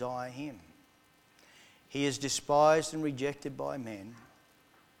should desire him. He is despised and rejected by men,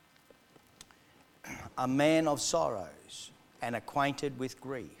 a man of sorrows and acquainted with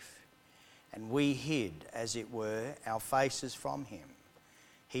grief. And we hid, as it were, our faces from him.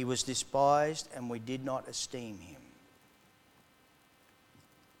 He was despised, and we did not esteem him.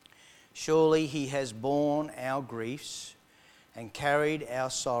 Surely he has borne our griefs and carried our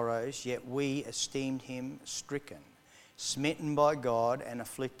sorrows, yet we esteemed him stricken, smitten by God, and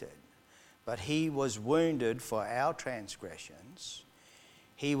afflicted. But he was wounded for our transgressions,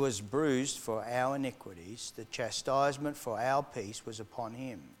 he was bruised for our iniquities. The chastisement for our peace was upon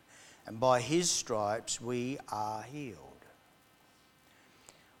him, and by his stripes we are healed.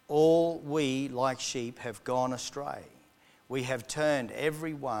 All we, like sheep, have gone astray. We have turned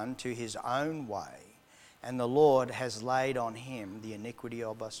every one to his own way, and the Lord has laid on him the iniquity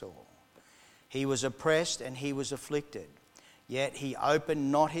of us all. He was oppressed and he was afflicted, yet he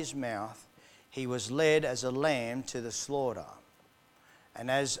opened not his mouth. He was led as a lamb to the slaughter,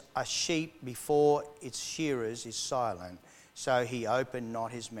 and as a sheep before its shearers is silent, so he opened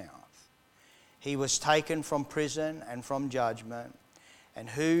not his mouth. He was taken from prison and from judgment, and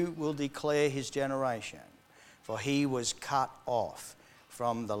who will declare his generation? For he was cut off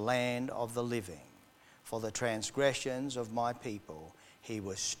from the land of the living. For the transgressions of my people he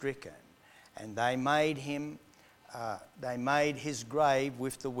was stricken, and they made his grave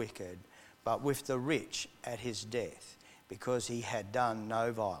with the wicked, but with the rich at his death, because he had done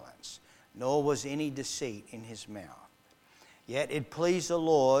no violence, nor was any deceit in his mouth. Yet it pleased the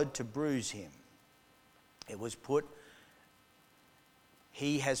Lord to bruise him.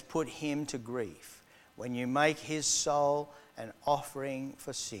 He has put him to grief. When you make his soul an offering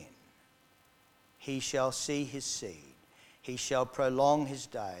for sin, he shall see his seed. He shall prolong his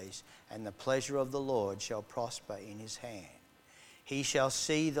days, and the pleasure of the Lord shall prosper in his hand. He shall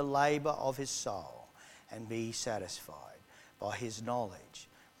see the labour of his soul and be satisfied by his knowledge.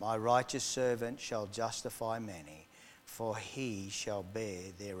 My righteous servant shall justify many, for he shall bear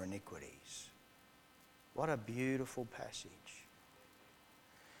their iniquities. What a beautiful passage.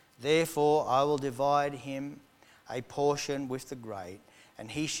 Therefore I will divide him a portion with the great, and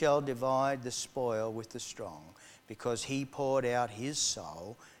he shall divide the spoil with the strong, because he poured out his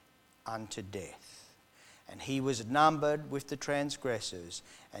soul unto death. And he was numbered with the transgressors,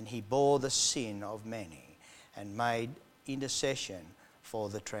 and he bore the sin of many, and made intercession for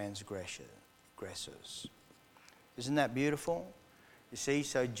the transgressors. Isn't that beautiful? You see,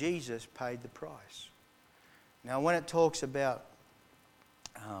 so Jesus paid the price. Now when it talks about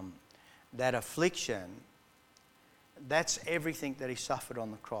that affliction, that's everything that he suffered on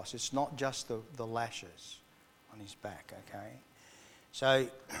the cross. It's not just the lashes on his back, okay? So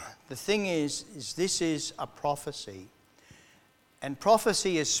the thing is this is a prophecy. And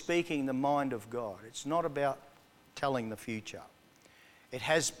prophecy is speaking the mind of God. It's not about telling the future. It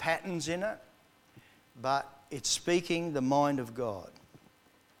has patterns in it, but it's speaking the mind of God.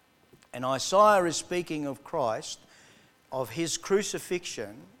 And Isaiah is speaking of Christ, of his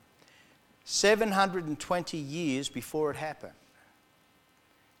crucifixion, 720 years before it happened.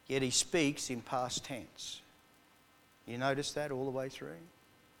 Yet he speaks in past tense. You notice that all the way through?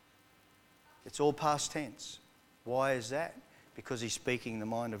 It's all past tense. Why is that? Because he's speaking the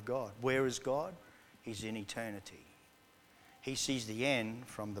mind of God. Where is God? He's in eternity. He sees the end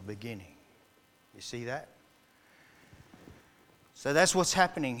from the beginning. You see that? So that's what's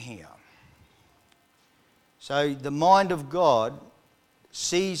happening here. So the mind of God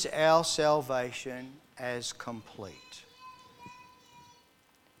sees our salvation as complete.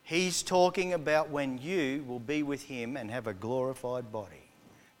 He's talking about when you will be with him and have a glorified body.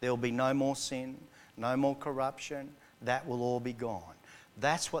 There will be no more sin, no more corruption. That will all be gone.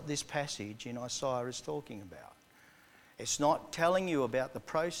 That's what this passage in Isaiah is talking about. It's not telling you about the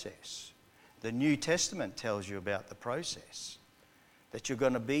process. The New Testament tells you about the process. That you're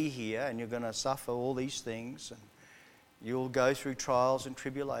going to be here and you're going to suffer all these things, and you'll go through trials and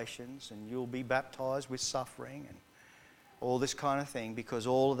tribulations, and you'll be baptized with suffering and all this kind of thing, because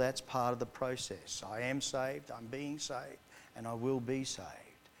all of that's part of the process. I am saved, I'm being saved, and I will be saved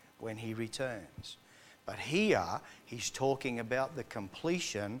when he returns. But here, he's talking about the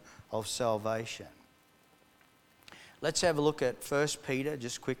completion of salvation. Let's have a look at 1 Peter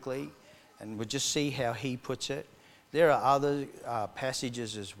just quickly, and we'll just see how he puts it. There are other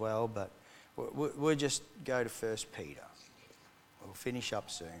passages as well, but we'll just go to 1 Peter. We'll finish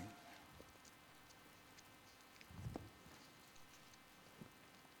up soon.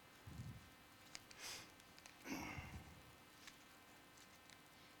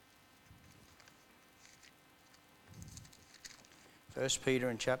 1 Peter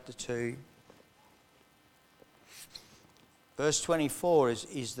in chapter 2. Verse 24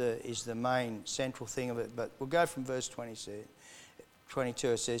 is the main central thing of it, but we'll go from verse 22.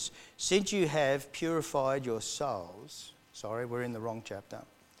 It says, since you have purified your souls... Sorry, we're in the wrong chapter.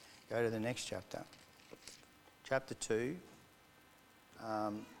 Go to the next chapter. Chapter 2.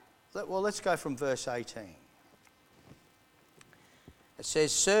 Let's go from verse 18. It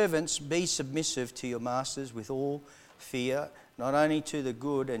says, servants, be submissive to your masters with all fear, not only to the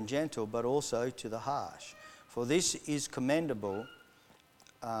good and gentle, but also to the harsh. For this is commendable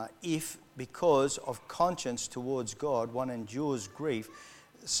if, because of conscience towards God, one endures grief,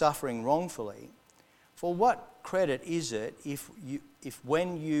 suffering wrongfully. For what credit is it if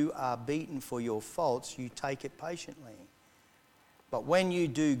when you are beaten for your faults, you take it patiently? But when you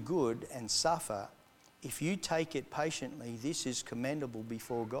do good and suffer, if you take it patiently, this is commendable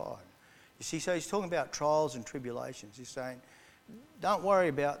before God. You see, so he's talking about trials and tribulations. He's saying, don't worry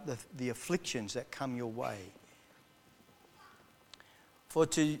about the afflictions that come your way. For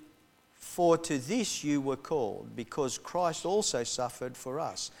to this you were called, because Christ also suffered for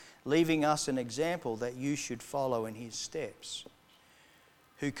us, leaving us an example that you should follow in his steps,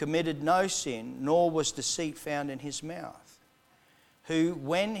 who committed no sin, nor was deceit found in his mouth, who,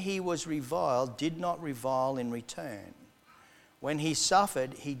 when he was reviled, did not revile in return. When he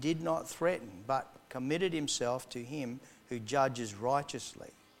suffered, he did not threaten, but committed himself to him who judges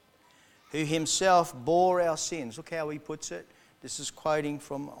righteously, who himself bore our sins. Look how he puts it. This is quoting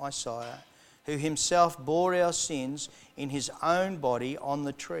from Isaiah. Who himself bore our sins in his own body on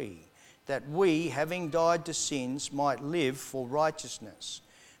the tree, that we, having died to sins, might live for righteousness,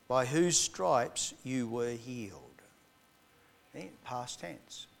 by whose stripes you were healed. Past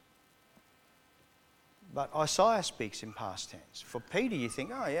tense. But Isaiah speaks in past tense. For Peter, you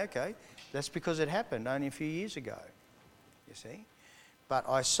think, oh, yeah, okay, that's because it happened only a few years ago, you see. But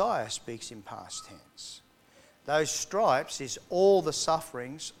Isaiah speaks in past tense. Those stripes is all the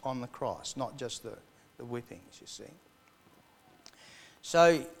sufferings on the cross, not just the whippings, you see.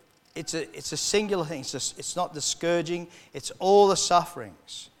 So it's a singular thing. It's not the scourging, it's all the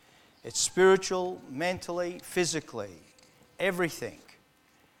sufferings. It's spiritual, mentally, physically. Everything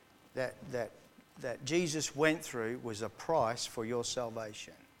that Jesus went through was a price for your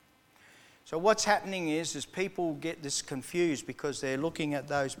salvation. So what's happening is people get this confused because they're looking at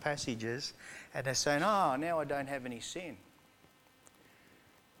those passages and they're saying, oh, now I don't have any sin.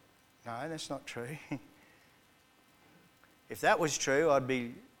 No, that's not true. If that was true,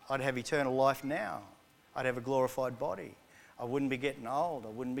 I'd have eternal life now. I'd have a glorified body. I wouldn't be getting old. I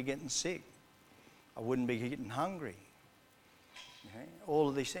wouldn't be getting sick. I wouldn't be getting hungry. Okay? All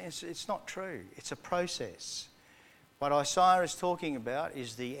of these things, it's not true. It's a process. What Isaiah is talking about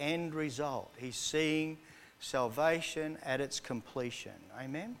is the end result. He's seeing salvation at its completion.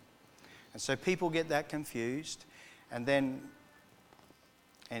 Amen? And so people get that confused. And then,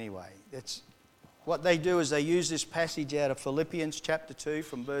 anyway, what they do is they use this passage out of Philippians chapter 2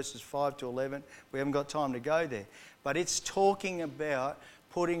 from verses 5 to 11. We haven't got time to go there. But it's talking about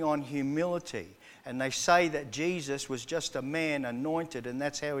putting on humility. And they say that Jesus was just a man anointed and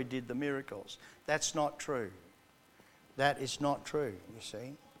that's how he did the miracles. That's not true. That is not true, you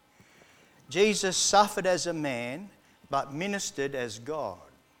see. Jesus suffered as a man, but ministered as God.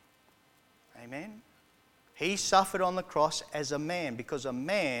 Amen? He suffered on the cross as a man because a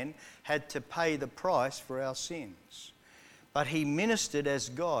man had to pay the price for our sins. But he ministered as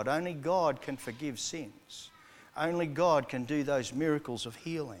God. Only God can forgive sins. Only God can do those miracles of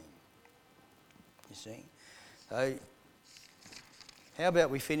healing. You see? So, how about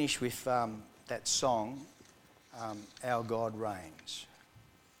we finish with that song, Our God Reigns.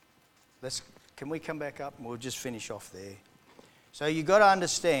 Can we come back up and we'll just finish off there. So you've got to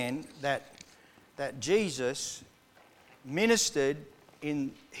understand that Jesus ministered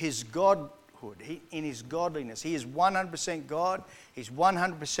in his godhood, in his godliness. He is 100% God, he's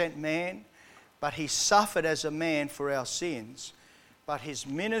 100% man, but he suffered as a man for our sins. But his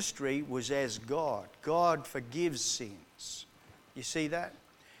ministry was as God. God forgives sins. You see that?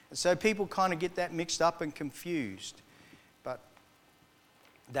 And so people kind of get that mixed up and confused. But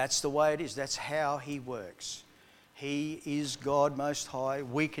that's the way it is. That's how he works. He is God Most High.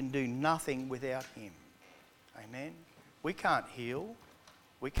 We can do nothing without him. Amen? We can't heal.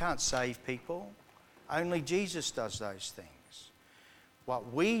 We can't save people. Only Jesus does those things.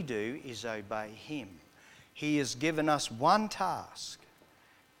 What we do is obey him. He has given us one task.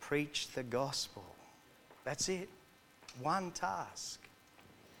 Preach the gospel. That's it. One task.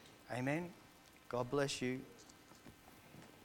 Amen. God bless you.